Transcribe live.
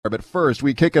But first,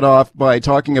 we kick it off by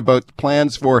talking about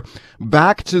plans for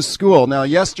back to school. Now,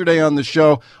 yesterday on the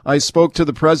show, I spoke to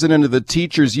the president of the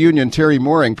Teachers Union, Terry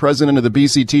Mooring, president of the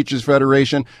BC Teachers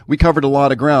Federation. We covered a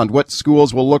lot of ground, what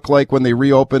schools will look like when they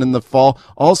reopen in the fall.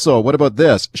 Also, what about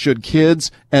this? Should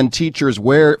kids and teachers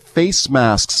wear face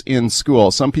masks in school?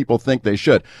 Some people think they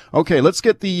should. Okay, let's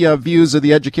get the views of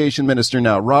the education minister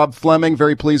now. Rob Fleming,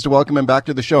 very pleased to welcome him back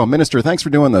to the show. Minister, thanks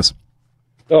for doing this.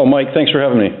 Oh, Mike, thanks for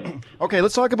having me. Okay,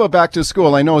 let's talk about back to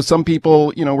school. I know some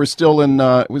people, we're still in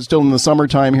the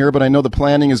summertime here, but I know the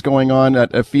planning is going on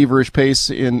at a feverish pace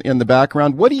in the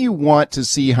background. What do you want to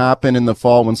see happen in the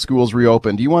fall when schools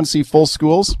reopen? Do you want to see full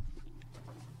schools?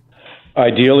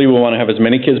 Ideally, we want to have as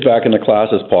many kids back in the class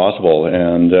as possible,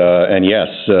 and yes,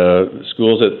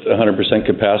 schools at 100%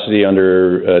 capacity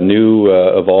under new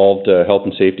evolved health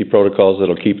and safety protocols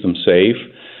that'll keep them safe.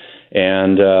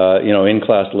 And,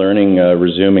 in-class learning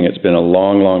resuming. It's been a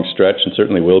long, long stretch, and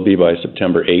certainly will be by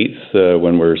September 8th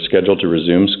when we're scheduled to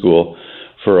resume school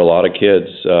for a lot of kids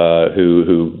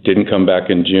who didn't come back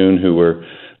in June, who were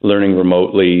learning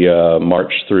remotely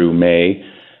March through May.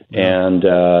 And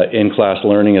in-class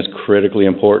learning is critically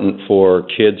important for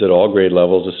kids at all grade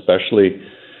levels, especially,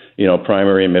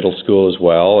 primary and middle school as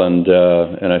well. And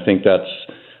I think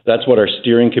that's what our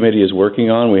steering committee is working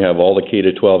on. We have all the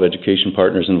K-12 education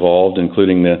partners involved,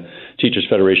 including the Teachers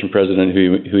Federation president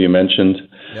who you mentioned,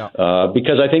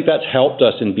 because I think that's helped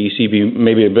us in BC be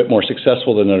maybe a bit more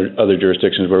successful than other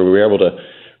jurisdictions where we were able to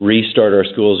restart our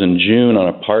schools in June on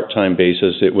a part-time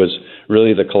basis. It was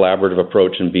really the collaborative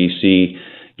approach in BC,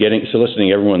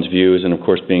 soliciting everyone's views, and of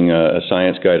course being a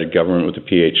science-guided government with the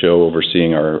PHO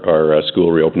overseeing our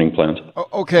school reopening plans.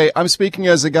 Okay, I'm speaking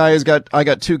as a guy I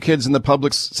got two kids in the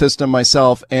public system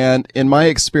myself, and in my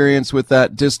experience with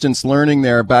that distance learning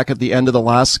there back at the end of the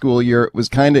last school year, it was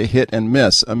kind of hit and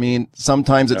miss. I mean,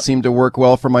 sometimes it seemed to work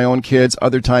well for my own kids,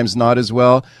 other times not as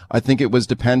well. I think it was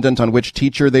dependent on which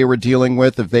teacher they were dealing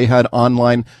with, if they had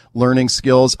online learning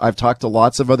skills. I've talked to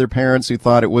lots of other parents who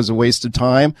thought it was a waste of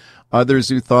time, others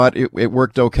who thought it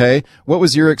worked okay. What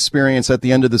was your experience at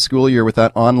the end of the school year with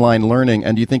that online learning,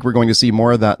 and do you think we're going to see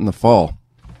more of that in the fall?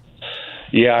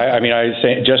 Yeah, I mean, I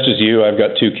say just as you, I've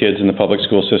got two kids in the public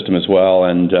school system as well,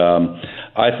 and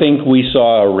I think we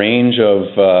saw a range of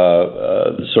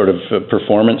sort of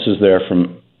performances there,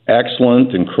 from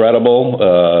excellent, incredible,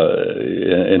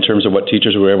 in terms of what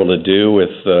teachers were able to do with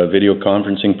video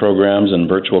conferencing programs and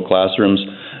virtual classrooms,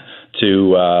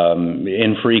 to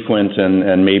infrequent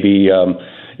and maybe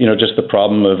just the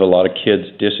problem of a lot of kids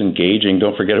disengaging.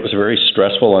 Don't forget, it was a very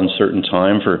stressful, uncertain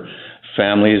time for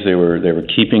families. They were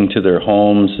keeping to their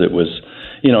homes. It was,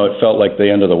 it felt like the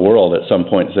end of the world at some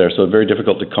points there. So very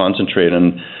difficult to concentrate.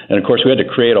 And of course, we had to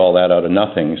create all that out of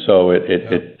nothing. So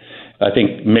I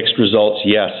think mixed results,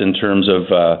 yes, in terms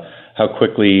of how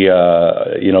quickly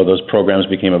those programs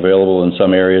became available in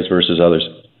some areas versus others.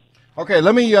 Okay,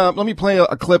 let me play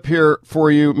a clip here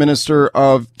for you, Minister,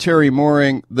 of Terry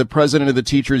Mooring, the president of the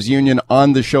Teachers Union,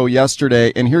 on the show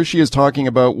yesterday. And here she is talking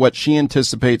about what she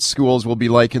anticipates schools will be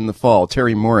like in the fall.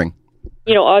 Terry Mooring.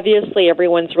 Obviously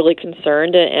everyone's really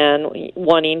concerned and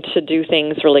wanting to do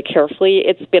things really carefully.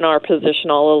 It's been our position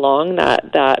all along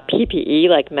that PPE,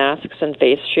 like masks and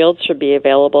face shields, should be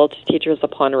available to teachers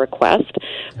upon request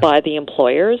by the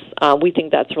employers. We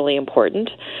think that's really important.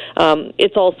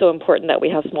 It's also important that we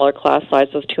have smaller class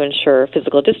sizes to ensure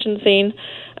physical distancing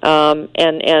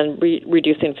and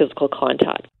reducing physical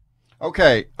contact.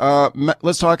 Okay,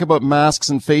 let's talk about masks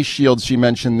and face shields she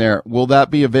mentioned there. Will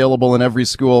that be available in every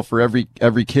school for every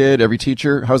kid, every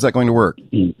teacher? How's that going to work?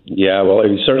 Yeah, well,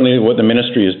 certainly what the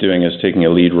ministry is doing is taking a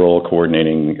lead role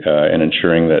coordinating and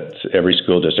ensuring that every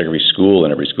school district, every school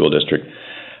in every school district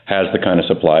has the kind of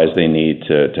supplies they need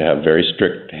to have very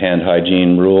strict hand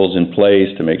hygiene rules in place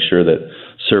to make sure that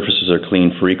surfaces are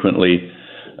cleaned frequently.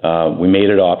 We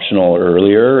made it optional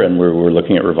earlier, and we're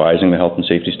looking at revising the health and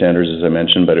safety standards, as I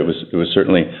mentioned, but it was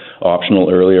certainly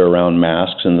optional earlier around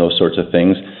masks and those sorts of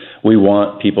things. We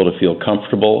want people to feel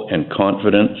comfortable and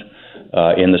confident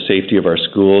in the safety of our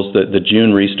schools. The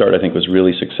June restart, I think, was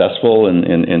really successful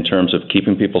in terms of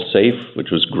keeping people safe,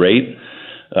 which was great.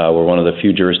 We're one of the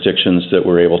few jurisdictions that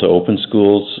were able to open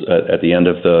schools at the end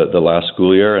of the last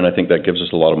school year, and I think that gives us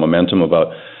a lot of momentum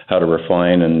about how to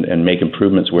refine and make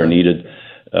improvements where needed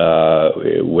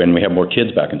when we have more kids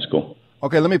back in school.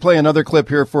 Okay, let me play another clip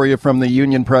here for you from the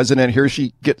union president. Here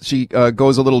she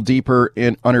goes a little deeper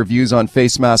on her views on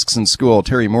face masks in school.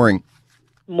 Terry Mooring.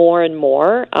 more and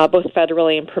more, both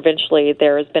federally and provincially,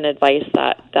 there has been advice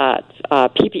that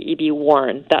PPE be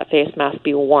worn, that face mask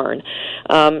be worn.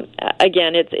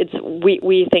 Again,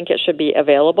 we think it should be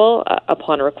available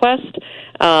upon request.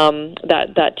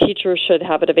 That teachers should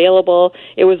have it available.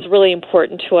 It was really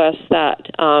important to us that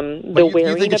the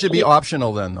wearing. You think it should be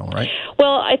optional then, though, right?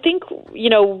 Well, I think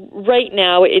right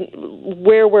now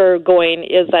where we're going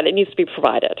is that it needs to be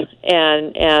provided,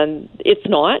 and it's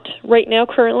not right now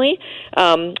currently.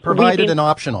 Provided and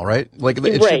optional, right? Like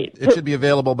it should be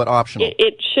available but optional.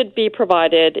 It should be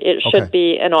provided. It should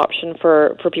be an option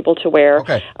for people to wear.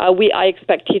 Okay. I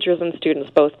expect teachers and students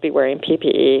both to be wearing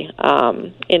PPE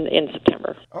in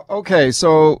September. Okay,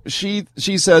 so she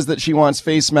says that she wants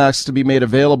face masks to be made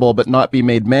available but not be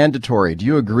made mandatory. Do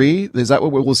you agree? Is that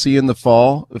what we'll see in the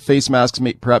fall? Face masks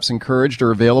perhaps encouraged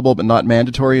or available but not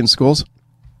mandatory in schools?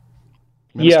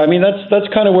 Yeah, I mean, that's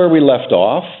kind of where we left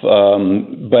off.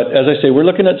 But as I say, we're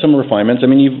looking at some refinements. I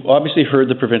mean, you've obviously heard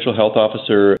the provincial health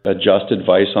officer adjust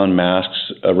advice on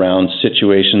masks around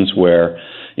situations where,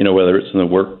 whether it's in the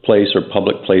workplace or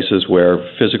public places where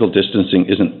physical distancing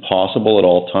isn't possible at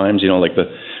all times, like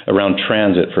around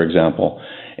transit, for example.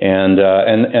 And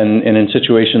in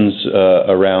situations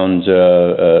around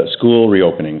school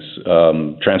reopenings,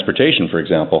 transportation, for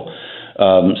example.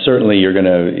 Certainly, you're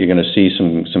gonna see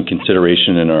some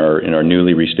consideration in our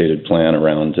newly restated plan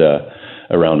around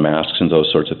masks and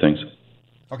those sorts of things.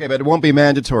 Okay, but it won't be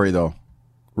mandatory, though,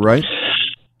 right?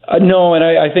 No, and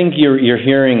I think you're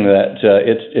hearing that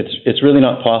it's really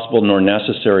not possible nor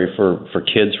necessary for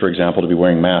kids, for example, to be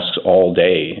wearing masks all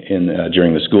day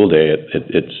during the school day.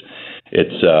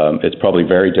 It's probably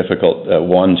very difficult,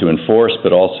 one, to enforce,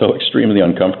 but also extremely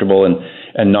uncomfortable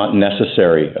and not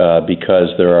necessary because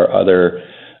there are other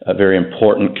very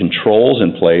important controls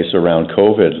in place around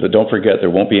COVID. But don't forget, there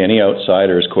won't be any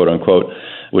outsiders, quote unquote,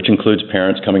 which includes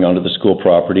parents coming onto the school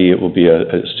property. It will be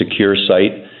a secure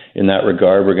site in that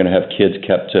regard. We're going to have kids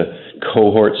kept to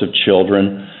cohorts of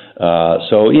children.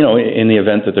 So, in the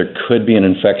event that there could be an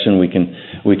infection, we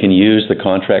can use the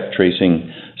contract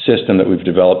tracing system that we've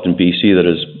developed in BC that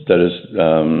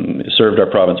has served our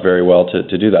province very well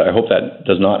to do that. I hope that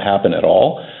does not happen at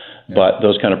all, but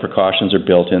those kind of precautions are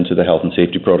built into the health and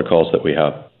safety protocols that we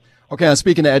have. Okay, now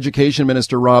speaking to Education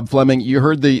Minister Rob Fleming, you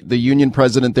heard the union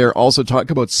president there also talk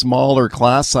about smaller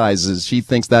class sizes. She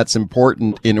thinks that's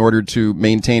important in order to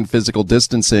maintain physical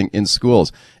distancing in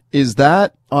schools. Is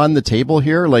that on the table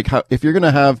here? Like, if you're going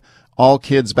to have all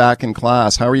kids back in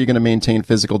class, how are you going to maintain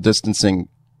physical distancing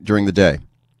during the day?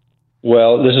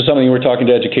 Well, this is something we're talking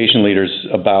to education leaders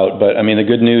about, but I mean, the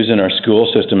good news in our school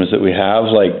system is that we have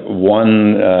like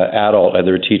one adult,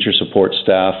 either a teacher, support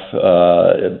staff,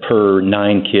 per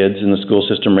 9 kids in the school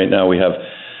system right now. We have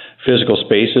physical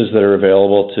spaces that are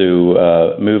available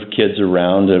to move kids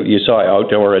around. You saw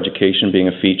outdoor education being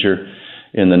a feature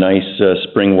in the nice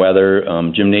spring weather.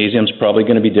 Gymnasium's probably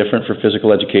going to be different for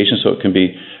physical education, so it can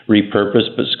be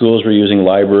repurposed, but schools were using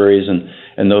libraries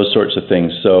and those sorts of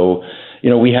things. So,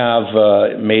 we have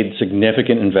made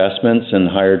significant investments and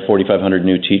hired 4,500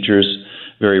 new teachers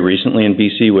very recently in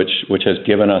BC, which has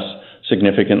given us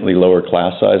significantly lower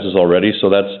class sizes already. So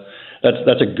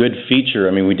that's a good feature.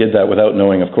 I mean, we did that without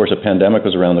knowing, of course, a pandemic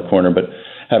was around the corner, but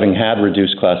having had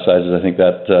reduced class sizes, I think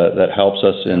that helps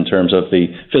us in terms of the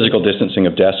physical distancing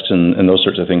of desks and those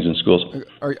sorts of things in schools.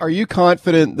 Are you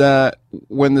confident that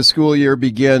when the school year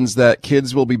begins that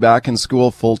kids will be back in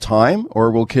school full time,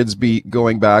 or will kids be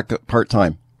going back part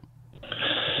time?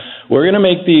 We're going to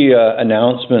make the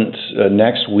announcement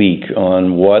next week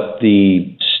on what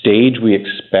the stage we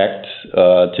expect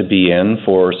to be in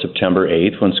for September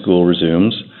 8th when school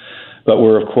resumes. But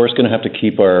we're, of course, going to have to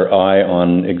keep our eye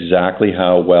on exactly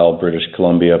how well British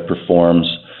Columbia performs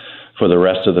for the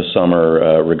rest of the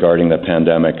summer regarding the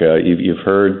pandemic. You've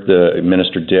heard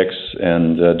Minister Dix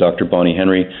and Dr. Bonnie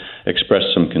Henry express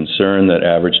some concern that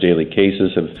average daily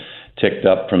cases have ticked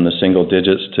up from the single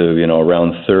digits to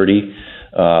around 30.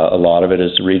 A lot of it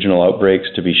is regional outbreaks,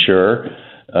 to be sure.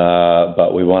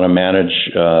 But we want to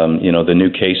manage, the new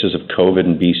cases of COVID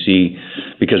in BC,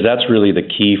 because that's really the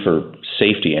key for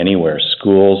safety anywhere.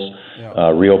 Schools,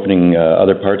 reopening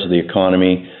other parts of the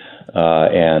economy,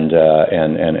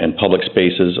 and public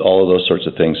spaces, all of those sorts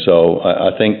of things. So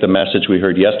I think the message we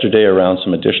heard yesterday around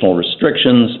some additional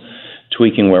restrictions,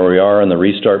 tweaking where we are in the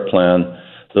restart plan,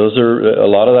 Those are a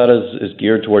lot of that is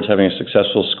geared towards having a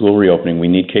successful school reopening. We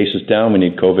need cases down. We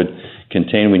need COVID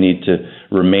contained. We need to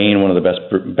remain one of the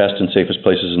best and safest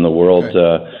places in the world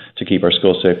to keep our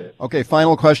schools safe. Okay,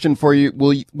 final question for you.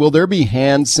 Will there be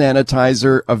hand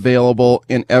sanitizer available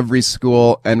in every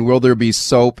school, and will there be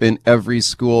soap in every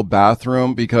school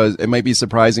bathroom? Because it might be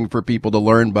surprising for people to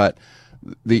learn, but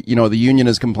the union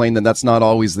has complained that that's not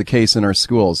always the case in our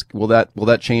schools. Will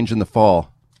that change in the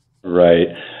fall? Right.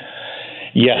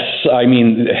 Yes.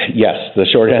 Yes. The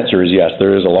short answer is yes.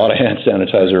 There is a lot of hand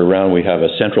sanitizer around. We have a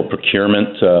central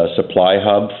procurement supply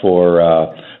hub for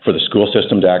the school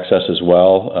system to access as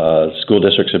well. School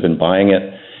districts have been buying it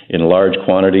in large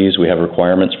quantities. We have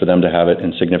requirements for them to have it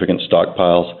in significant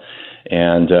stockpiles.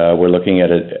 And we're looking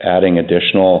at adding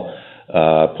additional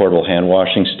portable hand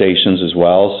washing stations as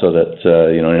well, so that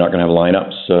you're not going to have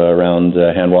lineups around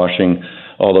hand washing.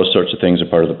 All those sorts of things are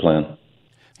part of the plan.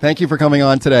 Thank you for coming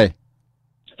on today.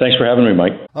 Thanks for having me,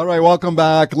 Mike. All right, welcome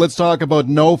back. Let's talk about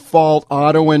no-fault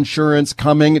auto insurance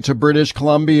coming to British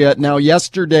Columbia. Now,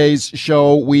 yesterday's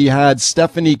show, we had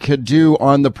Stephanie Cadieux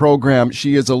on the program.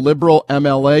 She is a Liberal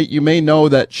MLA. You may know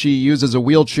that she uses a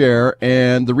wheelchair,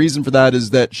 and the reason for that is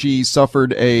that she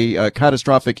suffered a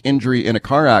catastrophic injury in a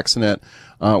car accident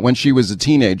when she was a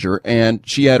teenager, and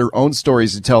she had her own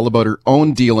stories to tell about her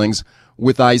own dealings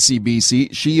with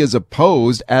ICBC. She is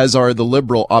opposed, as are the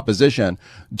Liberal opposition,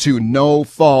 to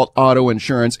no-fault auto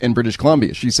insurance in British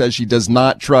Columbia. She says she does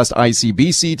not trust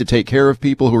ICBC to take care of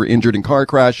people who are injured in car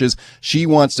crashes. She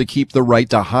wants to keep the right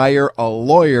to hire a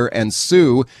lawyer and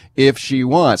sue if she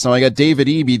wants. Now, I got David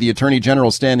Eby, the Attorney General,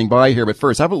 standing by here, but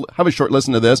first, have a short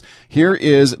listen to this. Here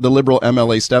is the Liberal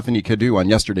MLA Stephanie Cadieux on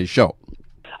yesterday's show.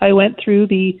 I went through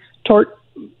the tort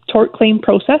claim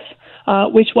process,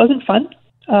 which wasn't fun.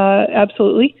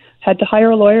 Absolutely. Had to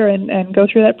hire a lawyer and go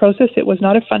through that process. It was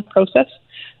not a fun process.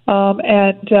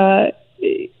 And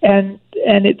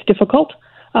it's difficult.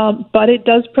 But it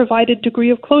does provide a degree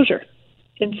of closure.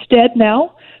 Instead,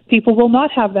 now people will not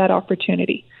have that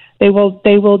opportunity. They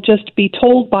will just be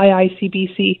told by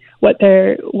ICBC what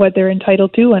they're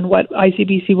entitled to and what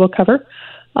ICBC will cover.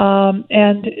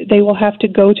 And they will have to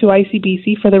go to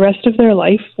ICBC for the rest of their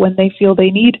life when they feel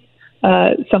they need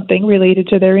something related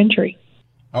to their injury.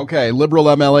 Okay, Liberal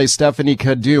MLA Stephanie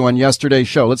Cadieux on yesterday's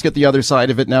show. Let's get the other side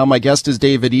of it now. My guest is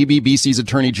David Eby, BC's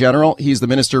Attorney General. He's the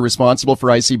minister responsible for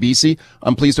ICBC.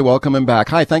 I'm pleased to welcome him back.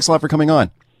 Hi, thanks a lot for coming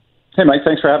on. Hey, Mike,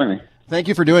 thanks for having me. Thank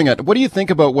you for doing it. What do you think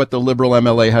about what the Liberal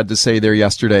MLA had to say there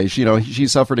yesterday? She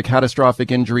suffered a catastrophic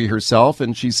injury herself,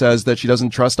 and she says that she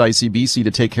doesn't trust ICBC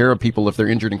to take care of people if they're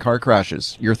injured in car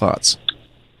crashes. Your thoughts?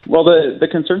 Well, the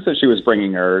concerns that she was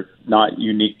bringing are not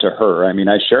unique to her. I mean,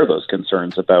 I share those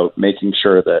concerns about making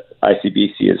sure that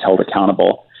ICBC is held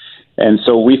accountable. And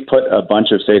so we've put a bunch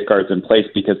of safeguards in place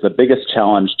because the biggest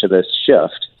challenge to this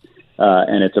shift,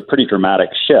 and it's a pretty dramatic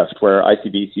shift, where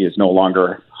ICBC is no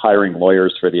longer hiring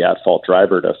lawyers for the at-fault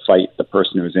driver to fight the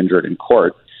person who's injured in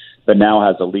court, but now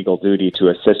has a legal duty to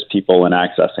assist people in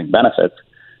accessing benefits.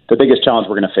 The biggest challenge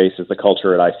we're going to face is the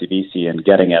culture at ICBC and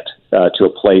getting it to a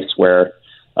place where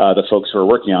the folks who are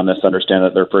working on this understand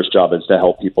that their first job is to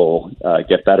help people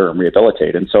get better and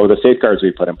rehabilitate. And so the safeguards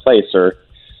we put in place are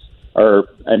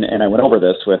and I went over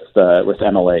this with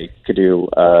MLA Cadieux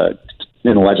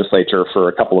in the legislature for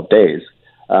a couple of days.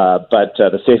 But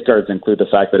the safeguards include the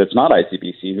fact that it's not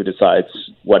ICBC who decides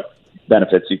what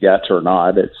benefits you get or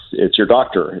not. It's your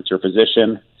doctor, it's your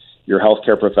physician, your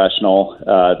healthcare professional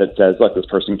that says, look, this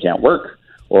person can't work,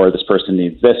 or this person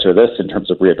needs this or this in terms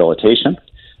of rehabilitation.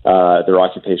 Their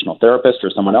occupational therapist or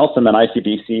someone else, and then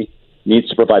ICBC needs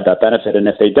to provide that benefit. And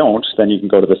if they don't, then you can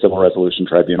go to the Civil Resolution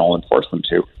Tribunal and force them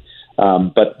to.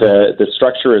 But the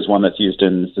structure is one that's used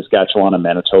in Saskatchewan and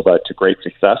Manitoba to great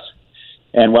success.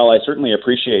 And while I certainly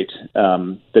appreciate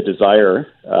the desire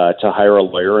to hire a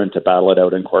lawyer and to battle it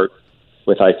out in court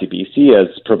with ICBC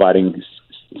as providing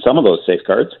some of those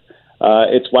safeguards,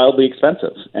 it's wildly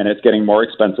expensive, and it's getting more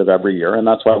expensive every year. And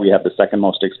that's why we have the second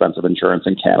most expensive insurance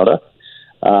in Canada.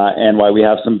 And why we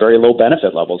have some very low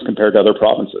benefit levels compared to other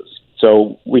provinces.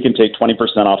 So we can take 20%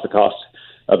 off the cost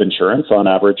of insurance on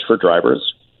average for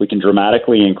drivers. We can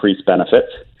dramatically increase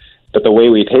benefits. But the way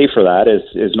we pay for that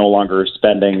is no longer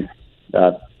spending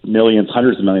millions,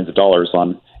 hundreds of millions of dollars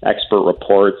on expert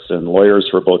reports and lawyers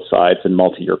for both sides and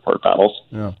multi-year court battles.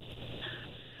 Yeah.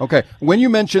 Okay. When you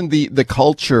mentioned the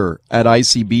culture at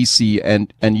ICBC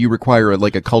and you require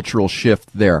a cultural shift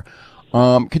there,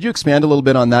 could you expand a little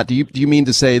bit on that? Do you mean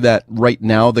to say that right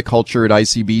now the culture at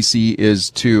ICBC is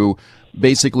to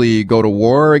basically go to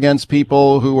war against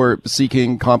people who are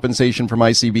seeking compensation from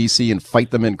ICBC and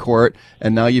fight them in court.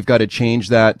 And now you've got to change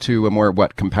that to a more,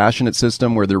 compassionate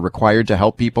system where they're required to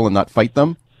help people and not fight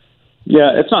them?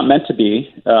 Yeah, it's not meant to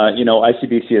be.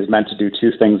 ICBC is meant to do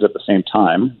two things at the same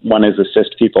time. One is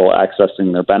assist people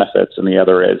accessing their benefits, and the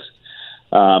other is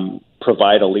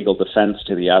provide a legal defense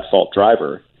to the at-fault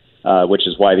driver, which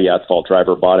is why the at-fault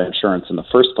driver bought insurance in the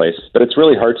first place. But it's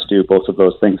really hard to do both of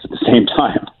those things at the same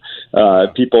time.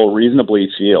 People reasonably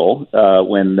feel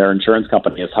when their insurance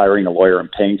company is hiring a lawyer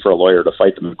and paying for a lawyer to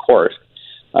fight them in court,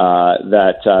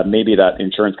 that maybe that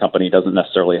insurance company doesn't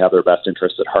necessarily have their best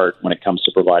interests at heart when it comes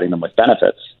to providing them with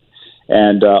benefits.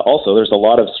 And also, there's a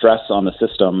lot of stress on the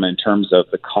system in terms of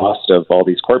the cost of all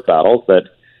these court battles that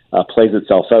plays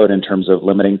itself out in terms of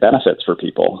limiting benefits for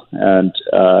people. And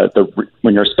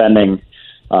when you're spending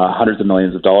hundreds of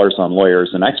millions of dollars on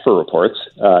lawyers and expert reports,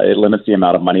 it limits the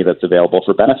amount of money that's available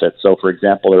for benefits. So, for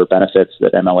example, there are benefits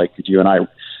that MLA, could you and I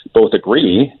both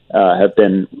agree have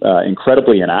been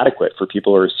incredibly inadequate for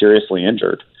people who are seriously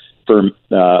injured for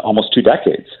almost 2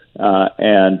 decades.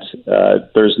 And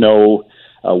there's no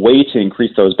way to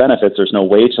increase those benefits. There's no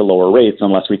way to lower rates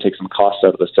unless we take some costs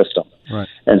out of the system. Right.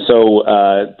 And so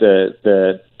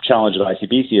the challenge at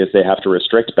ICBC is they have to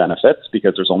restrict benefits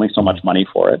because there's only so much money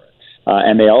for it.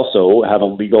 And they also have a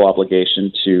legal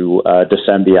obligation to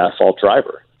defend the at-fault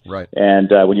driver. Right. And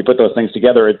when you put those things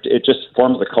together, it just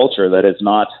forms a culture that is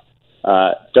not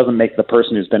doesn't make the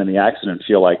person who's been in the accident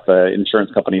feel like the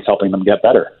insurance company is helping them get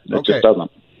better. It just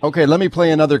doesn't. Okay, let me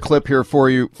play another clip here for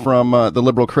you from the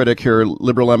Liberal critic here,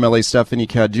 Liberal MLA Stephanie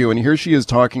Cadieux. And here she is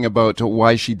talking about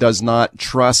why she does not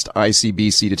trust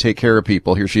ICBC to take care of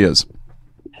people. Here she is.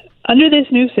 Under this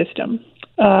new system,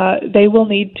 they will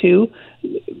need to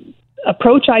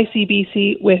approach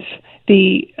ICBC with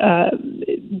the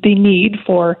need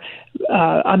for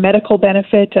a medical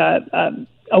benefit,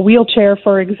 a wheelchair,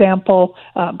 for example,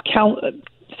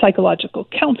 psychological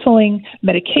counseling,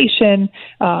 medication,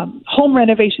 home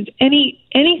renovations,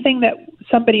 anything that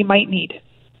somebody might need.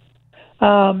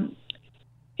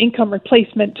 Income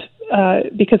replacement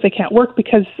because they can't work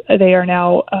because they are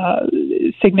now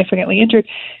significantly injured.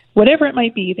 Whatever it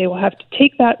might be, they will have to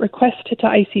take that request to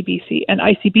ICBC, and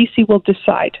ICBC will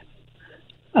decide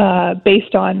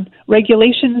based on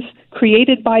regulations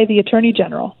created by the Attorney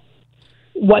General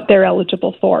what they're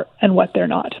eligible for and what they're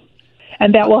not.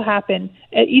 And that will happen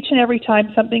each and every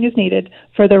time something is needed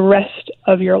for the rest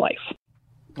of your life.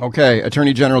 Okay.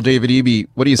 Attorney General David Eby,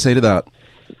 what do you say to that?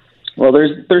 Well,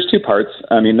 there's two parts.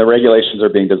 I mean, the regulations are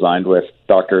being designed with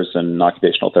doctors and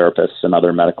occupational therapists and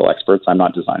other medical experts. I'm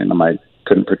not designing them. I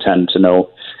couldn't pretend to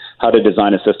know how to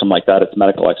design a system like that. It's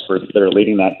medical experts that are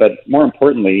leading that. But more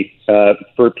importantly,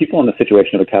 for people in the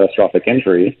situation of a catastrophic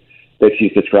injury that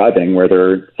she's describing, where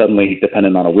they're suddenly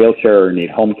dependent on a wheelchair or need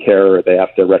home care or they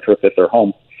have to retrofit their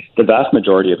home, the vast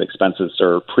majority of expenses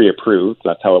are pre-approved.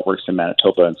 That's how it works in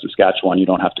Manitoba and Saskatchewan. You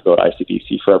don't have to go to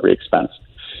ICBC for every expense.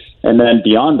 And then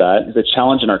beyond that, the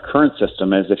challenge in our current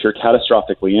system is if you're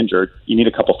catastrophically injured, you need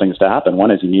a couple things to happen.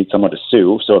 One is you need someone to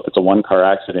sue. So if it's a one-car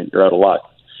accident, you're out of luck.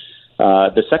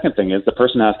 The second thing is the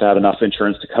person has to have enough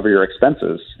insurance to cover your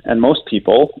expenses. And most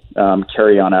people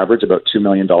carry on average about $2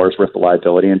 million worth of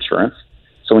liability insurance.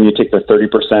 So when you take the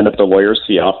 30% of the lawyer's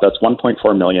fee off, that's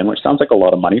 $1.4 million, which sounds like a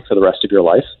lot of money for the rest of your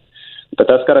life. But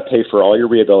that's got to pay for all your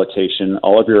rehabilitation,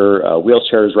 all of your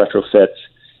wheelchairs, retrofits,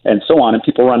 and so on. And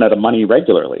people run out of money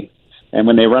regularly. And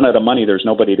when they run out of money, there's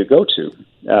nobody to go to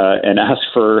and ask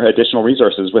for additional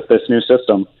resources. With this new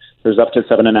system, there's up to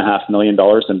 $7.5 million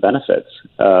in benefits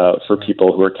for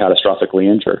people who are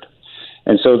catastrophically injured.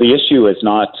 And so the issue is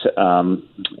not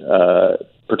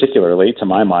particularly, to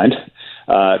my mind,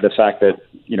 the fact that,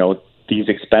 these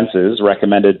expenses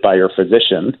recommended by your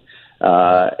physician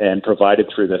and provided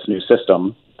through this new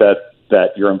system that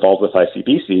you're involved with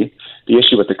ICBC. The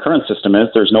issue with the current system is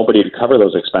there's nobody to cover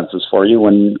those expenses for you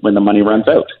when the money runs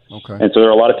out. Okay. And so there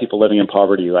are a lot of people living in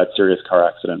poverty who had serious car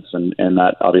accidents, and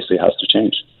that obviously has to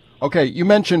change. Okay, you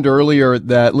mentioned earlier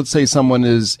that let's say someone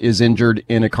is injured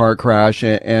in a car crash,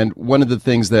 and one of the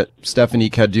things that Stephanie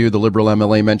Cadieux, the Liberal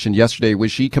MLA, mentioned yesterday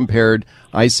was she compared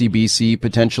ICBC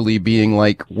potentially being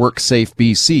like WorkSafe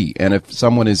BC, and if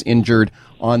someone is injured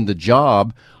on the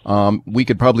job, we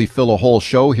could probably fill a whole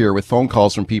show here with phone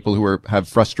calls from people who have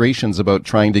frustrations about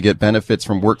trying to get benefits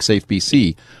from WorkSafe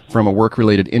BC from a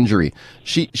work-related injury.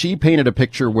 She painted a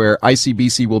picture where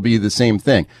ICBC will be the same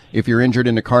thing. If you're injured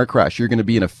in a car crash, you're going to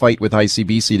be in a fight with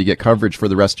ICBC to get coverage for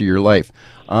the rest of your life.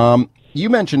 You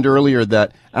mentioned earlier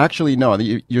that actually, no,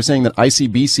 you're saying that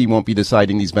ICBC won't be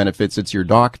deciding these benefits. It's your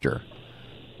doctor.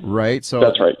 right? So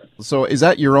that's right. So is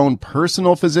that your own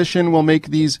personal physician will make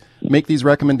these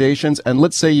recommendations? And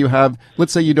let's say you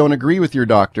don't agree with your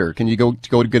doctor. Can you go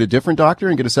to get a different doctor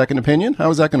and get a second opinion? How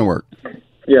is that going to work?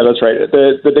 Yeah, that's right.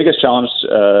 The biggest challenge,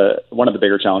 one of the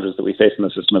bigger challenges that we face in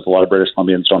the system is a lot of British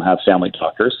Columbians don't have family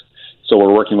doctors. So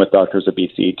we're working with doctors at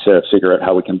BC to figure out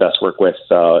how we can best work with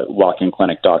walk-in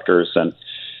clinic doctors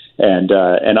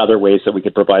and other ways that we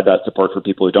could provide that support for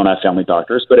people who don't have family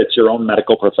doctors. But it's your own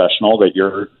medical professional that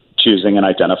you're choosing and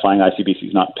identifying. ICBC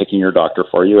is not picking your doctor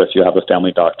for you. If you have a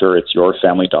family doctor, it's your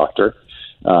family doctor.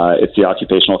 It's the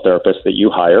occupational therapist that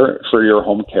you hire for your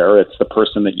home care. It's the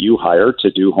person that you hire to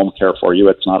do home care for you.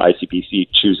 It's not ICBC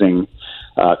choosing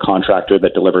a contractor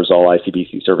that delivers all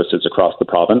ICBC services across the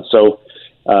province. So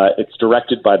it's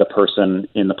directed by the person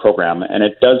in the program. And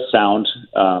it does sound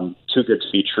too good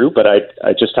to be true, but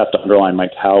I just have to underline,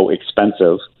 Mike, how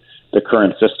expensive the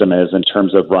current system is in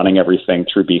terms of running everything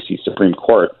through BC Supreme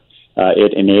Court.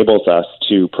 It enables us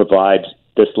to provide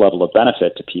this level of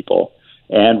benefit to people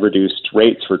and reduced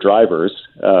rates for drivers,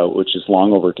 which is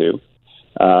long overdue,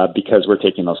 because we're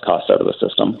taking those costs out of the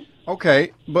system.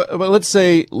 Okay, but let's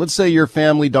say your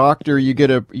family doctor, you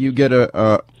get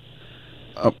a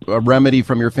remedy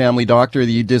from your family doctor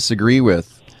that you disagree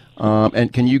with,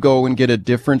 and can you go and get a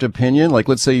different opinion? Like,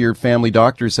 let's say your family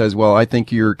doctor says, "Well, I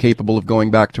think you're capable of going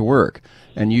back to work,"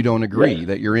 and you don't agree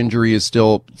that your injury is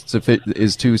still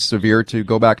is too severe to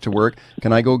go back to work.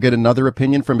 Can I go get another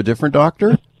opinion from a different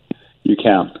doctor? You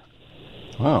can.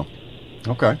 Wow.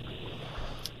 Okay.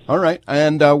 All right.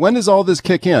 And when does all this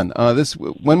kick in?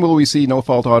 When will we see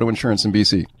no-fault auto insurance in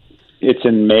BC? It's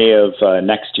in May of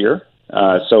next year.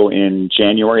 So in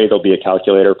January, there'll be a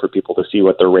calculator for people to see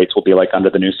what their rates will be like under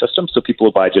the new system. So people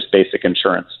who buy just basic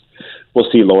insurance will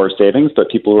see lower savings, but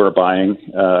people who are buying,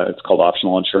 it's called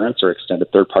optional insurance or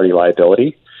extended third-party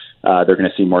liability, they're going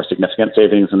to see more significant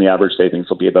savings, and the average savings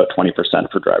will be about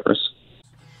 20% for drivers.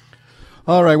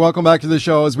 All right, welcome back to the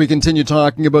show as we continue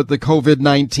talking about the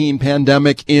COVID-19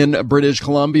 pandemic in British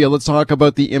Columbia. Let's talk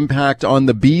about the impact on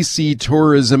the BC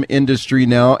tourism industry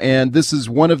now. And this is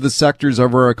one of the sectors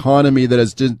of our economy that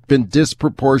has been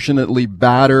disproportionately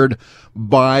battered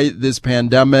by this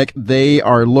pandemic. They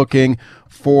are looking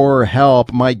for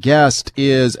help. My guest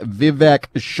is Vivek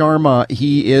Sharma.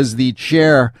 He is the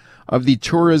chair of the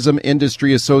Tourism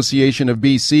Industry Association of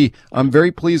BC. I'm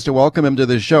very pleased to welcome him to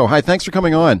the show. Hi, thanks for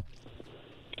coming on.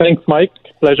 Thanks, Mike.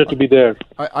 Pleasure to be there.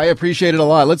 I appreciate it a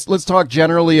lot. Let's talk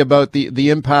generally about the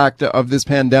impact of this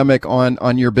pandemic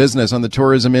on your business, on the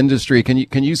tourism industry.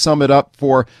 Can you sum it up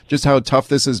for just how tough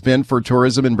this has been for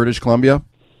tourism in British Columbia?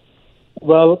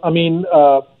 Well, I mean,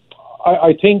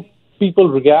 I think people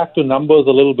react to numbers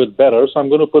a little bit better, so I'm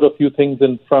going to put a few things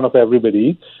in front of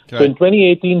everybody. Okay. So in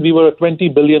 2018, we were a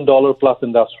 $20 billion plus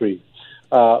industry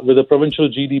with a provincial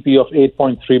GDP of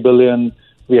 $8.3 billion.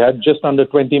 We had just under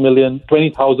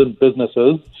 20,000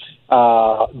 businesses,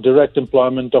 direct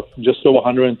employment of just over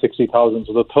 160,000,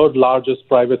 so the third largest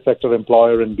private sector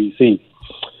employer in BC.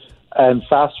 And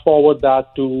fast forward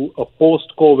that to a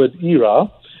post-COVID era,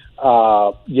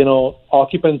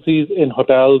 occupancies in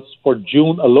hotels for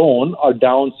June alone are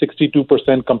down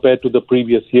 62% compared to the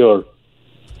previous year.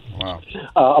 Wow.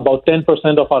 About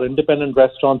 10% of our independent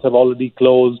restaurants have already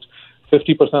closed.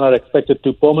 50% are expected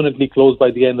to permanently close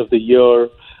by the end of the year.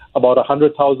 About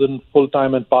 100,000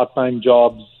 full-time and part-time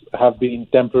jobs have been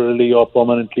temporarily or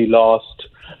permanently lost.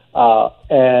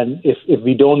 And if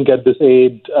we don't get this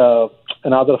aid,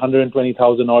 another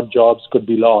 120,000 odd jobs could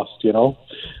be lost,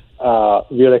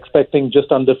 We are expecting just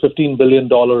under $15 billion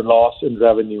loss in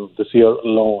revenue this year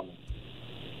alone.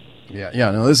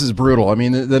 Yeah. No, this is brutal. I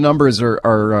mean, the numbers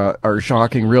are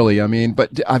shocking, really. I mean,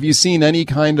 but have you seen any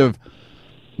kind of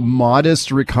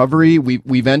modest recovery?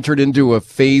 We've entered into a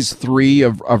phase 3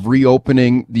 of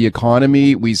reopening the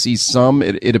economy. We see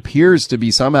it appears to be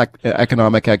some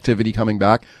economic activity coming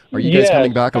back. Are you guys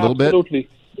coming back a little bit? Absolutely.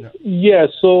 Yeah.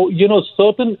 So,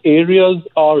 certain areas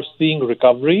are seeing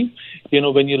recovery.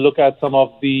 When you look at some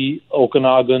of the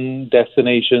Okanagan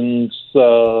destinations,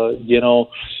 but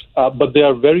they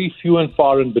are very few and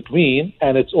far in between,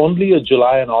 and it's only a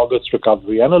July and August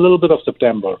recovery and a little bit of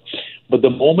September. But the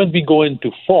moment we go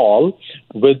into fall,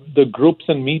 with the groups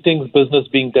and meetings business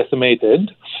being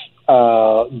decimated,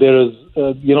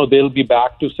 they'll be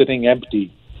back to sitting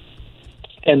empty.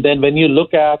 And then when you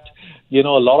look at, a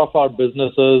lot of our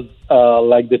businesses,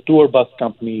 like the tour bus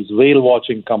companies, whale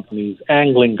watching companies,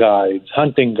 angling guides,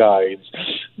 hunting guides,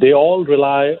 they all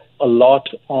rely a lot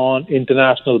on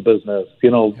international business.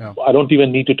 I don't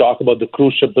even need to talk about the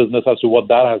cruise ship business as to what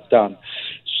that has done.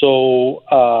 So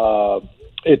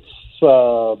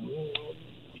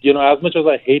as much as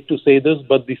I hate to say this,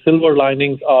 but the silver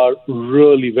linings are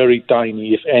really very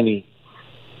tiny, if any.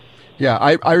 Yeah,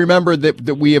 I remember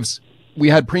that we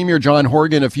had Premier John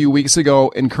Horgan a few weeks ago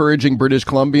encouraging British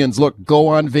Columbians, look, go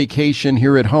on vacation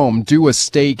here at home, do a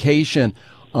staycation,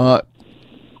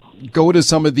 go to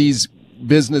some of these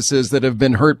businesses that have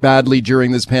been hurt badly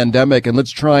during this pandemic, and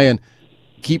let's try and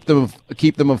keep them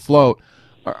afloat.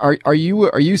 Are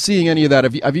you seeing any of that?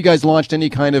 Have you guys launched any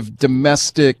kind of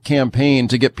domestic campaign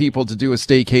to get people to do a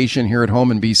staycation here at home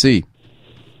in BC?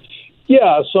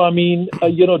 Yeah, so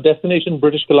Destination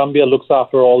British Columbia looks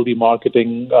after all the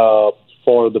marketing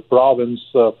for the province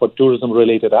for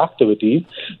tourism-related activities.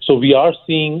 So we are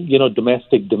seeing,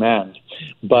 domestic demand.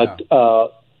 But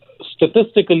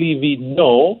statistically, we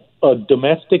know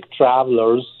domestic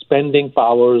travelers' spending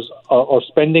powers or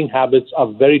spending habits are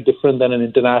very different than an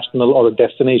international or a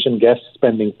destination guest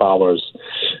spending powers.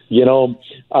 Because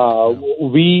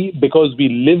we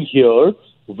live here,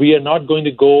 we are not going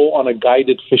to go on a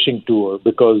guided fishing tour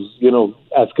because,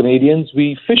 as Canadians,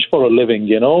 we fish for a living,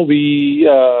 we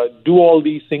do all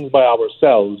these things by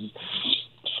ourselves.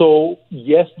 So,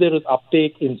 yes, there is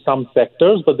uptake in some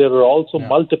sectors, but there are also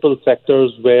multiple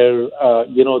sectors where,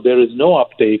 there is no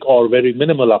uptake or very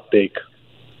minimal uptake.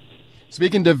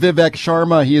 Speaking to Vivek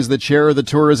Sharma, he is the chair of the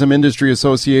Tourism Industry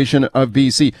Association of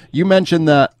BC. You mentioned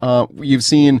that you've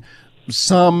seen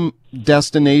some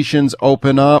destinations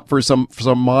open up for some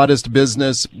modest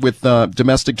business with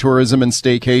domestic tourism and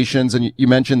staycations, and you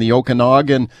mentioned the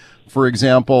Okanagan, for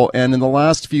example. And in the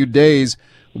last few days,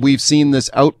 we've seen this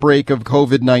outbreak of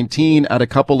COVID-19 at a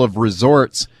couple of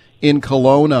resorts in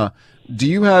Kelowna. Do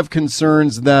you have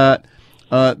concerns that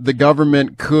the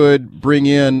government could bring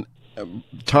in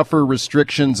tougher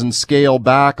restrictions and scale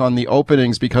back on the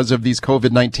openings because of these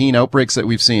COVID-19 outbreaks that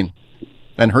we've seen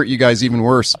and hurt you guys even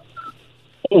worse?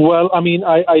 Well,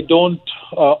 I don't,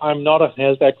 I'm not a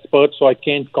health expert, so I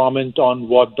can't comment on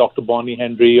what Dr. Bonnie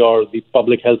Henry or the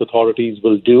public health authorities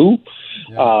will do.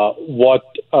 Yeah.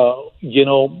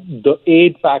 The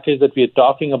aid package that we are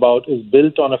talking about is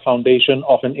built on a foundation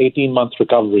of an 18-month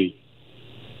recovery.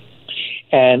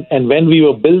 And when we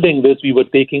were building this, we were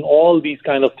taking all these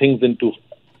kind of things into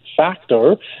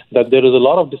factor, that there is a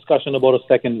lot of discussion about a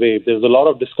second wave. There's a lot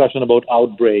of discussion about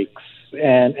outbreaks.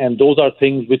 And those are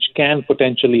things which can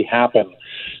potentially happen.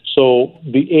 So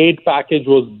the aid package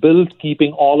was built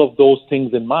keeping all of those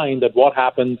things in mind, that what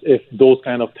happens if those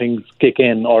kind of things kick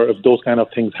in or if those kind of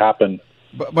things happen.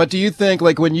 But do you think,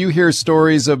 like when you hear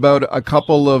stories about a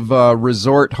couple of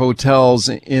resort hotels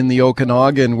in the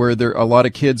Okanagan where a lot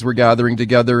of kids were gathering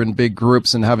together in big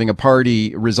groups and having a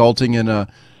party, resulting in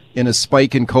a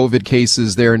spike in COVID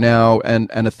cases there now and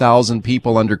 1,000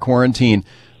 people under quarantine,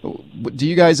 do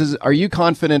you guys, are you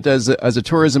confident as a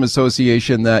tourism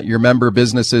association that your member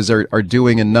businesses are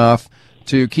doing enough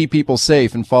to keep people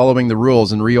safe and following the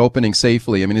rules and reopening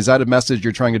safely? I mean, is that a message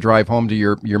you're trying to drive home to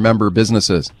your member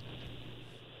businesses?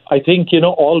 I think,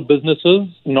 all businesses,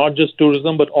 not just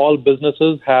tourism, but all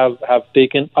businesses have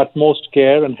taken utmost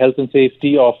care, and health and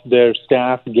safety of their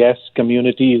staff, guests,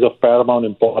 community is of paramount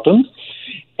importance.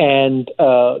 And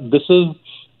this is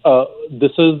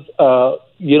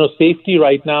safety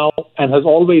right now, and has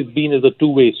always been, is a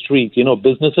two-way street.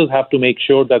 Businesses have to make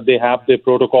sure that they have their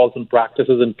protocols and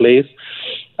practices in place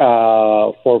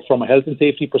from a health and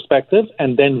safety perspective.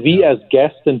 And then we as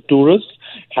guests and tourists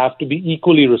have to be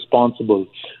equally responsible.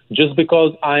 Just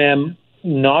because I am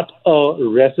not a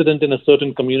resident in a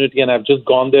certain community and I've just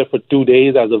gone there for 2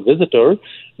 days as a visitor,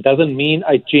 doesn't mean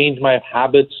I change my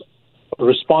habits,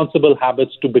 responsible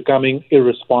habits, to becoming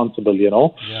irresponsible,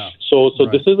 Yeah. So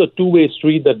right. This is a two-way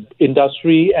street that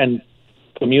industry and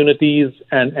communities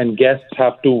and guests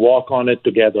have to walk on it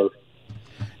together.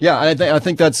 Yeah, I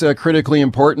think that's critically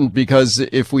important, because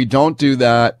if we don't do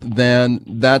that, then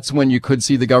that's when you could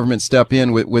see the government step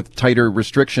in with tighter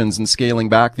restrictions and scaling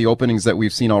back the openings that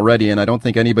we've seen already. And I don't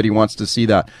think anybody wants to see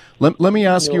that. Let me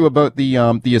ask you about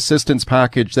the assistance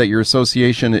package that your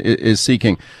association is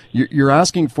seeking. You're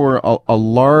asking for a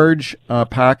large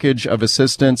package of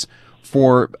assistance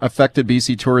for affected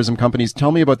BC tourism companies.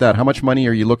 Tell me about that. How much money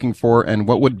are you looking for, and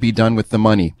what would be done with the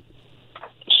money?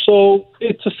 So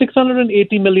it's a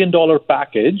 $680 million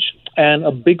package, and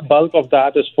a big bulk of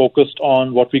that is focused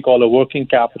on what we call a working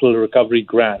capital recovery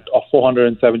grant of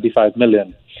 $475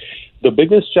 million. The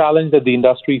biggest challenge that the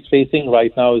industry is facing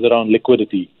right now is around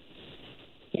liquidity.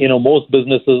 most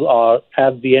businesses are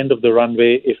at the end of the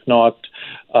runway, if not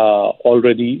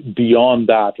already beyond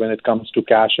that when it comes to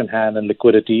cash in hand and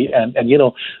liquidity. And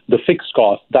the fixed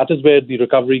cost, that is where the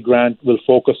recovery grant will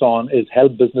focus on, is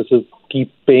help businesses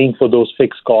keep paying for those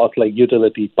fixed costs like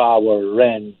utility, power,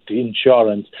 rent,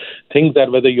 insurance, things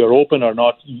that whether you're open or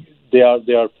not,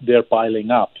 they're piling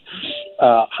up.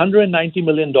 $190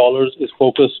 million is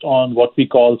focused on what we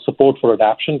call support for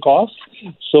adaptation costs.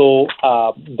 So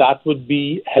that would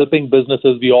be helping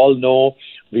businesses. We all know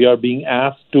we are being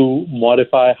asked to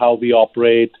modify how we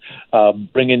operate,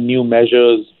 bring in new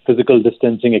measures, physical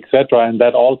distancing, etc., and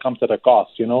that all comes at a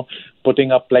cost.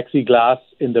 Putting up plexiglass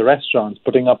in the restaurants,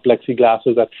 putting up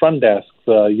plexiglasses at front desks,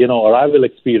 arrival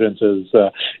experiences,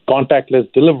 contactless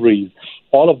deliveries.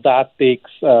 All of that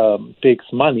takes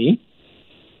money.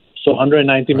 So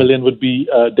 190 million would be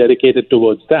dedicated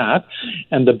towards that,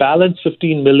 and the balance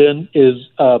 15 million is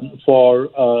for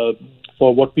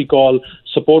what we call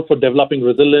support for developing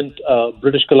resilient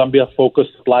British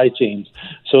Columbia-focused supply chains,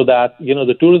 so that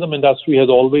the tourism industry has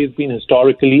always been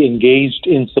historically engaged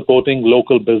in supporting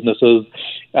local businesses,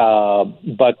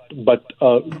 but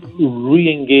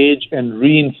re-engage and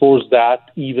reinforce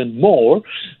that even more,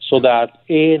 so that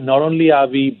not only are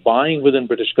we buying within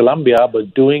British Columbia,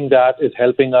 but doing that is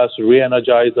helping us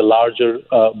re-energize the larger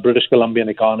British Columbian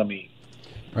economy.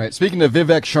 Right. Speaking to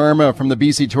Vivek Sharma from the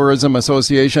BC Tourism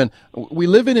Association, we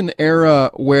live in an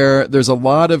era where there's a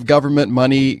lot of government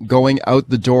money going out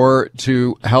the door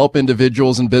to help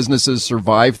individuals and businesses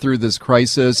survive through this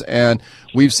crisis. And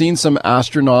we've seen some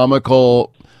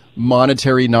astronomical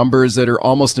monetary numbers that are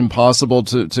almost impossible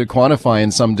to quantify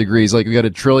in some degrees. Like we got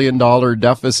 $1 trillion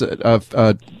deficit of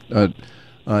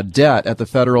debt at the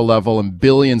federal level and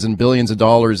billions of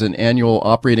dollars in annual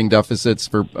operating deficits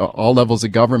for all levels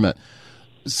of government.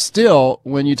 Still,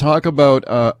 when you talk about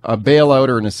a bailout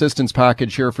or an assistance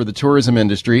package here for the tourism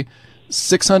industry,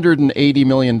 $680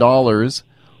 million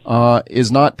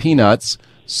is not peanuts.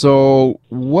 So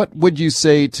what would you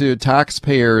say to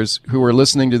taxpayers who are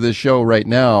listening to this show right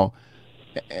now?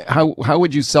 How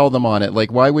would you sell them on it?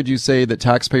 Like, why would you say that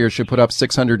taxpayers should put up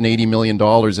 $680 million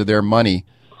of their money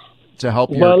to help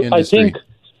your industry? I think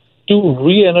to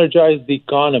re-energize the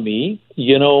economy,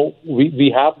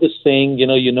 we have this saying,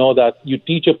 that you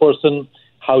teach a person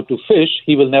how to fish,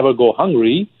 he will never go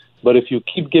hungry. But if you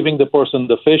keep giving the person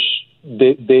the fish,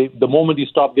 the moment you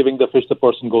stop giving the fish, the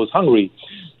person goes hungry.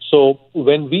 So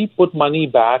when we put money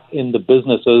back in the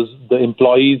businesses, the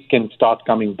employees can start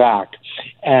coming back.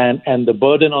 And the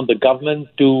burden on the government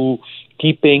to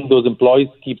keep paying those employees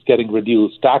keeps getting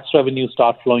reduced. Tax revenues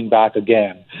start flowing back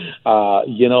again.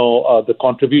 The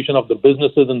contribution of the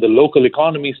businesses in the local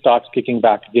economy starts kicking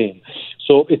back again.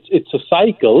 So it's a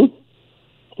cycle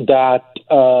that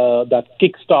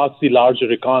kickstarts the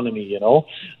larger economy,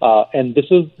 and this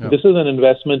is an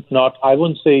investment. I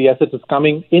wouldn't say yes, it is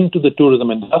coming into the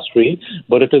tourism industry,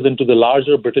 but it is into the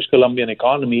larger British Columbian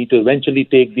economy to eventually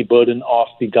take the burden off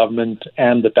the government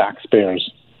and the taxpayers.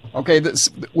 Okay,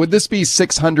 would this be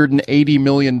 $680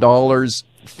 million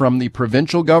from the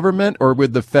provincial government, or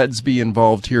would the feds be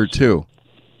involved here too?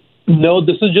 No,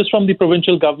 this is just from the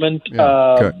provincial government.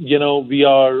 Okay. We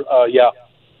are,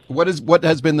 What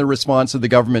has been the response of the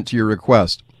government to your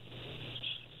request?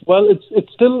 Well,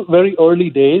 it's still very early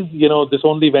days. This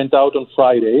only went out on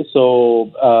Friday,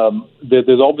 so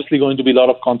there's obviously going to be a lot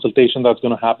of consultation that's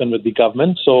going to happen with the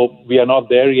government. So we are not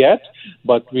there yet,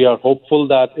 but we are hopeful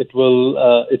that it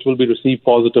will be received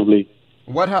positively.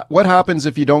 What happens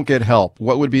if you don't get help?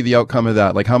 What would be the outcome of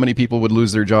that? Like, how many people would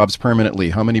lose their jobs permanently?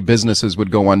 How many businesses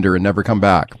would go under and never come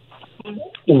back?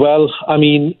 Well, I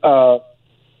mean,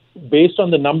 based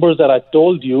on the numbers that I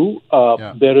told you,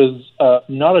 there is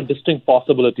not a distinct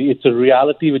possibility. It's a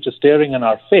reality which is staring in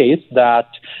our face that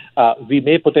we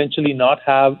may potentially not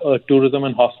have a tourism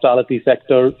and hospitality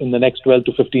sector in the next 12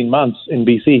 to 15 months in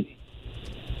BC.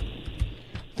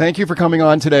 Thank you for coming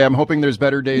on today. I'm hoping there's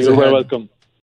better days ahead. You're very welcome.